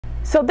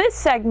So this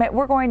segment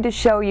we're going to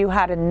show you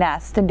how to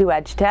nest and do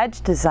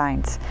edge-to-edge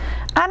designs.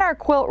 On our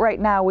quilt right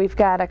now we've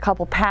got a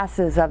couple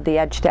passes of the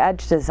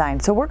edge-to-edge design,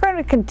 so we're going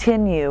to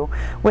continue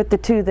with the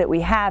two that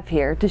we have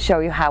here to show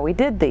you how we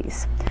did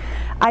these.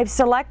 I've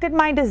selected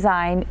my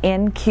design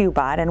in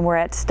QBOT and we're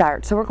at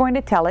start, so we're going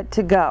to tell it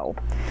to go.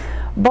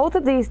 Both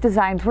of these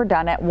designs were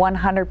done at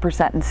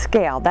 100% in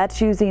scale. That's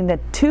using the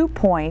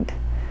 2-point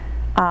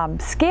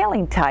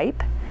scaling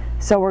type.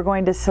 So we're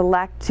going to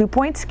select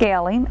 2-point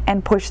scaling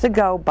and push the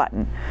go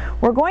button.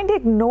 We're going to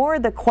ignore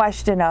the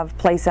question of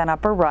place on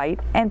upper right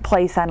and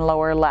place on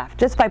lower left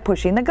just by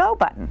pushing the go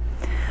button.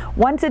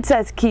 Once it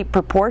says keep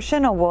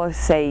proportion, we'll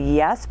say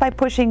yes by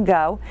pushing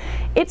go.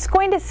 It's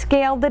going to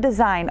scale the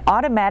design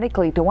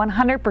automatically to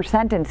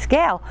 100% in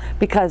scale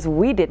because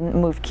we didn't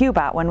move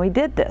QBOT when we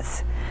did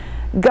this.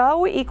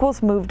 Go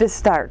equals move to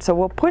start, so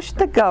we'll push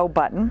the go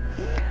button.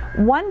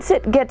 Once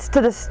it gets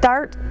to the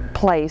start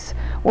place,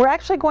 we're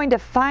actually going to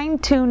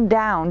fine-tune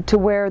down to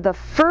where the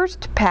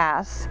first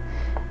pass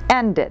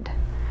ended.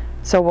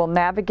 So we'll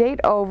navigate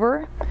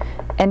over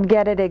and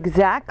get it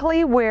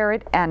exactly where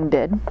it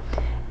ended.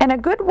 And a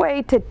good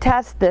way to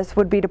test this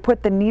would be to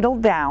put the needle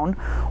down,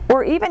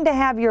 or even to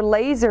have your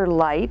laser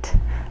light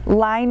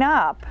line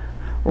up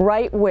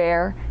right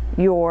where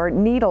your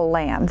needle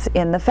lands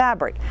in the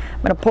fabric.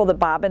 I'm going to pull the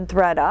bobbin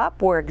thread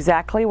up. We're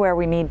exactly where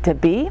we need to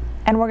be,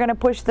 and we're going to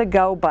push the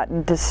go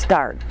button to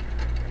start.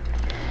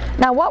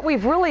 Now what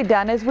we've really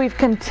done is we've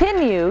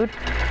continued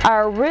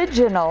our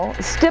original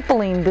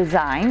stippling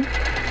design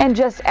and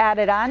just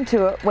added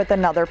onto it with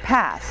another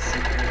pass.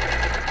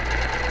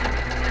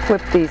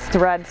 Flip these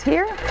threads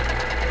here.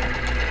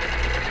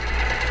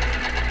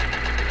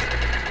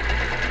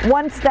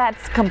 Once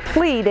that's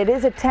complete, it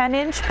is a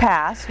 10-inch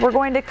pass. We're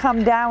going to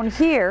come down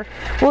here.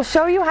 We'll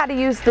show you how to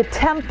use the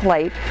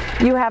template.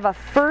 You have a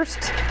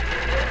first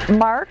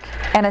mark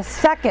and a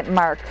second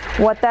mark.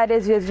 What that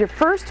is your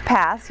first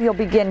pass. You'll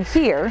begin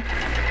here.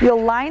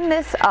 You'll line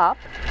this up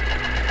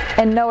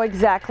and know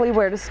exactly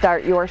where to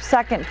start your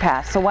second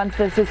pass. So once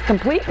this is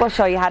complete, we'll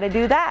show you how to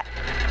do that.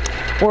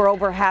 We're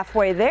over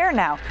halfway there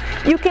now.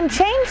 You can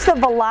change the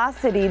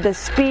velocity, the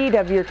speed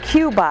of your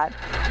QBOT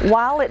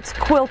while it's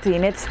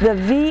quilting. It's the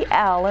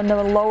VL in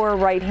the lower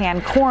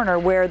right-hand corner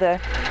where the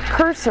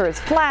cursor is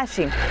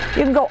flashing.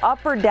 You can go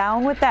up or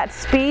down with that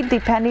speed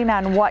depending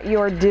on what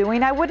you're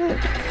doing. I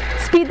wouldn't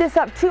speed this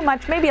up too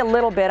much, maybe a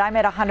little bit. I'm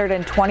at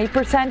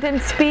 120% in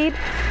speed.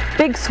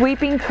 Big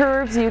sweeping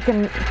curves you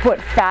can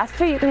put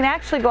faster. You can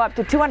actually go up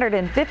to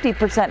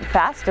 250%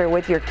 faster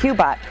with your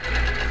QBOT.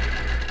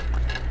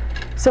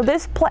 So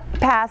this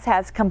pass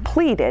has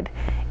completed.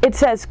 It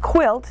says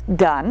quilt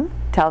done,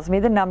 tells me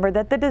the number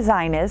that the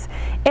design is.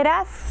 It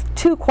asks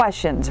two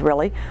questions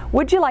really.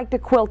 Would you like to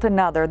quilt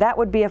another? That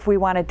would be if we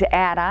wanted to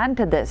add on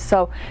to this.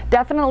 So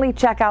definitely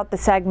check out the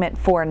segment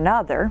for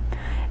another.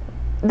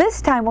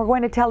 This time we're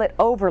going to tell it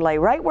overlay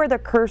right where the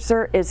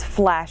cursor is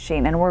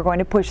flashing, and we're going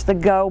to push the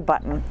go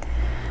button.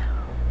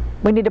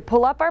 We need to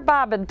pull up our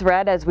bobbin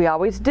thread as we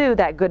always do,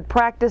 that good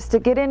practice to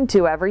get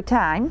into every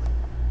time.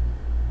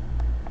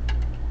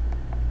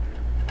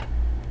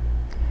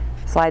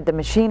 Slide the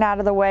machine out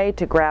of the way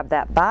to grab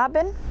that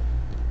bobbin.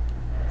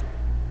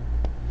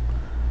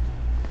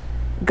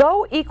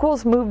 Go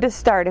equals move to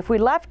start. If we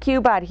left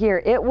QBOT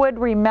here, it would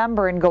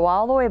remember and go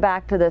all the way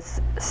back to this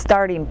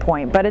starting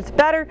point, but it's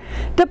better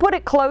to put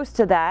it close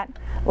to that.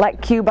 Let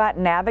QBOT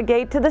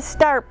navigate to the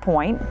start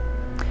point.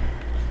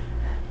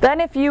 Then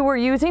if you were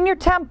using your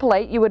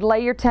template, you would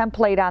lay your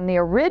template on the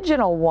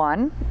original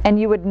one and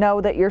you would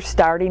know that your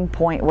starting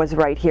point was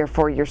right here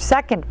for your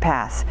second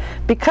pass.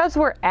 Because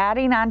we're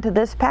adding on to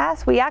this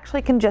pass, we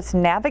actually can just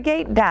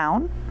navigate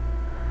down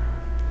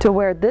to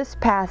where this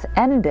pass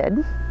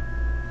ended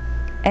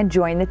and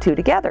join the two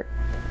together.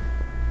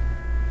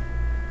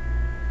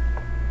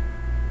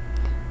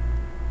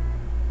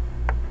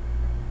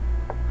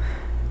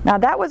 Now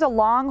that was a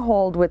long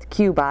hold with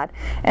QBOT,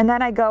 and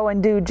then I go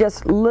and do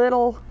just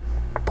little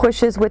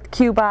pushes with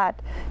QBOT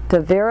to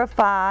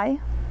verify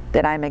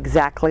that I'm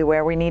exactly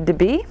where we need to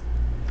be.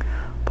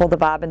 Pull the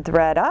bobbin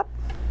thread up.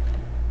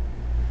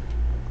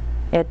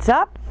 It's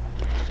up.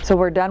 So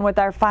we're done with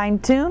our fine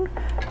tune.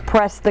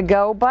 Press the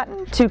go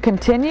button to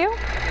continue.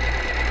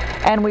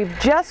 And we've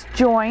just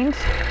joined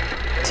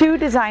two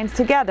designs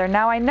together.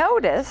 Now I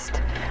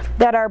noticed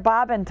that our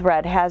bobbin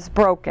thread has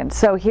broken.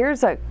 So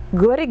here's a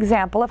good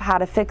example of how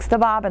to fix the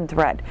bobbin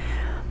thread.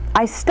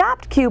 I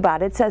stopped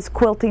QBOT. It says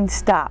quilting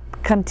stop.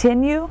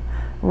 Continue,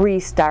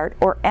 restart,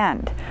 or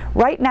end.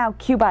 Right now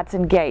QBOT's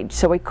engaged,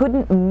 so we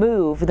couldn't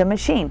move the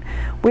machine.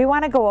 We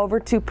want to go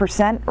over to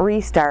 %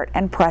 restart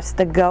and press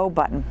the go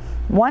button.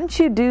 Once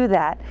you do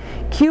that,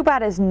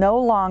 QBOT is no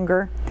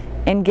longer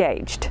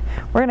engaged.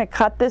 We're going to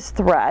cut this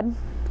thread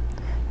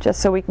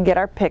just so we can get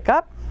our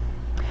pickup.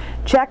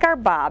 Check our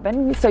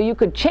bobbin, so you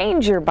could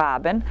change your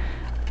bobbin.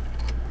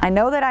 I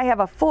know that I have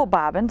a full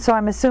bobbin, so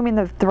I'm assuming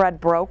the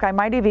thread broke. I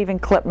might have even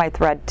clipped my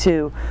thread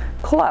too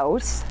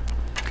close.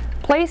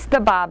 Place the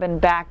bobbin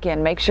back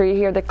in. Make sure you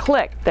hear the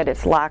click that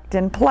it's locked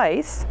in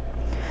place.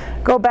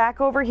 Go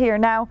back over here.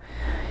 Now,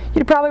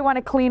 You'd probably want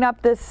to clean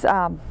up this,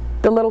 the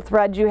little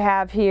thread you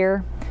have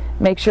here.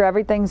 Make sure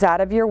everything's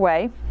out of your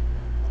way.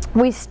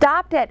 We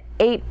stopped at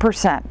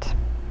 8%.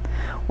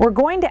 We're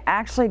going to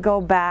actually go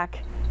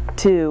back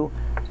to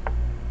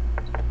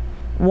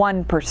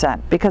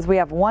 1% because we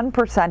have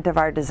 1% of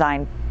our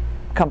design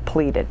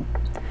completed.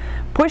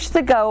 Push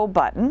the go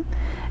button,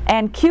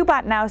 and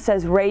QBOT now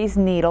says raise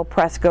needle,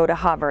 press go to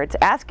hover. It's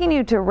asking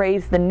you to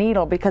raise the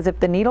needle because if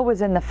the needle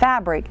was in the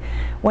fabric,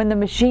 when the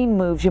machine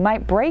moves, you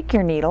might break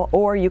your needle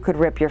or you could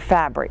rip your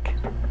fabric.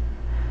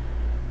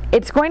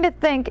 It's going to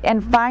think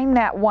and find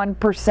that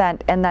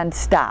 1% and then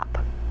stop.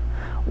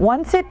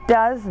 Once it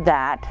does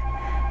that,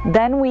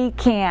 then we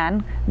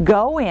can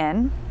go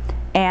in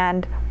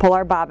and pull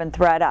our bobbin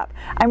thread up.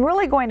 I'm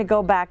really going to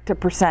go back to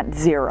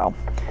 %0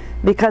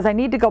 because I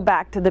need to go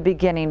back to the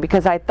beginning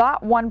because I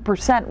thought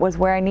 1% was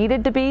where I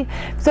needed to be.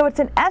 So it's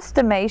an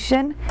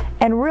estimation,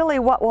 and really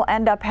what will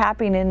end up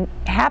happening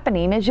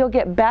is you'll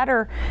get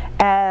better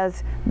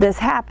as this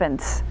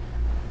happens.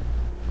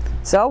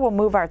 So we'll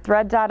move our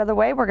threads out of the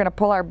way. We're going to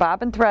pull our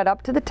bobbin thread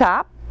up to the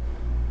top.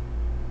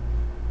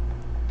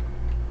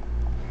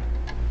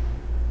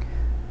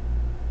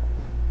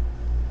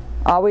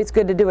 Always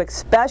good to do,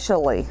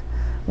 especially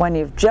when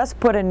you've just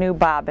put a new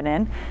bobbin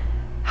in.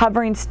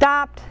 Hovering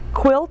stopped,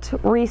 quilt,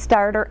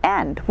 restart, or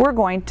end. We're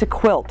going to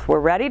quilt. We're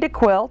ready to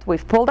quilt.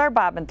 We've pulled our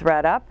bobbin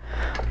thread up.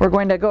 We're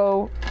going to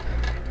go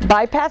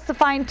bypass the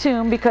fine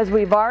tune because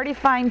we've already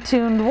fine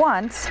tuned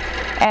once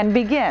and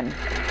begin.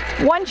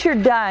 Once you're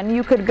done,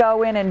 you could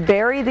go in and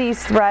bury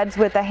these threads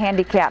with a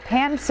handicap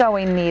hand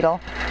sewing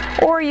needle,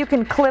 or you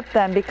can clip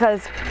them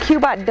because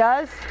QBOT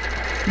does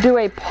do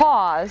a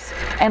pause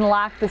and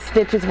lock the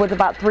stitches with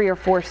about 3 or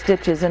 4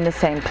 stitches in the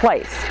same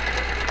place.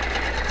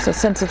 So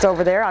since it's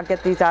over there, I'll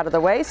get these out of the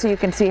way so you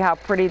can see how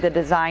pretty the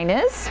design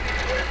is.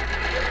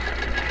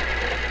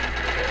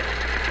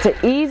 It's an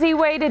easy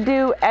way to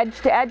do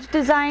edge-to-edge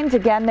designs.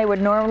 Again, they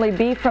would normally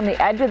be from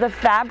the edge of the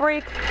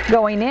fabric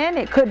going in.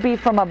 It could be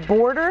from a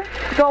border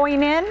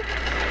going in.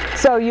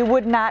 So you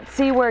would not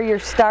see where your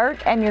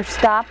start and your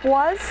stop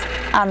was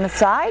on the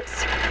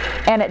sides.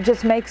 And it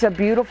just makes a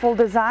beautiful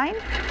design.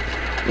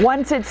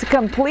 Once it's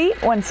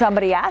complete, when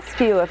somebody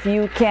asks you if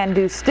you can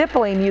do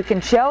stippling, you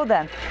can show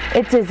them.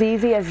 It's as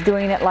easy as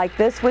doing it like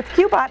this with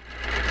QBOT.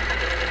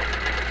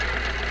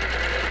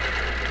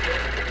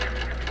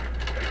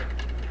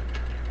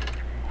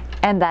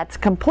 And that's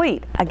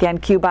complete. Again,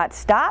 QBOT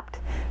stopped,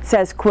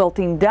 says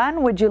quilting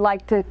done. Would you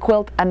like to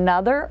quilt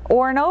another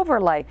or an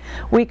overlay?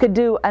 We could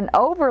do an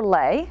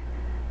overlay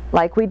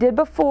like we did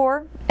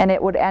before, and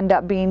it would end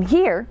up being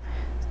here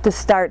to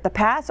start the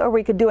pass, or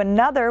we could do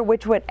another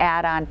which would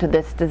add on to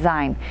this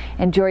design.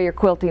 Enjoy your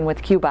quilting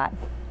with QBOT.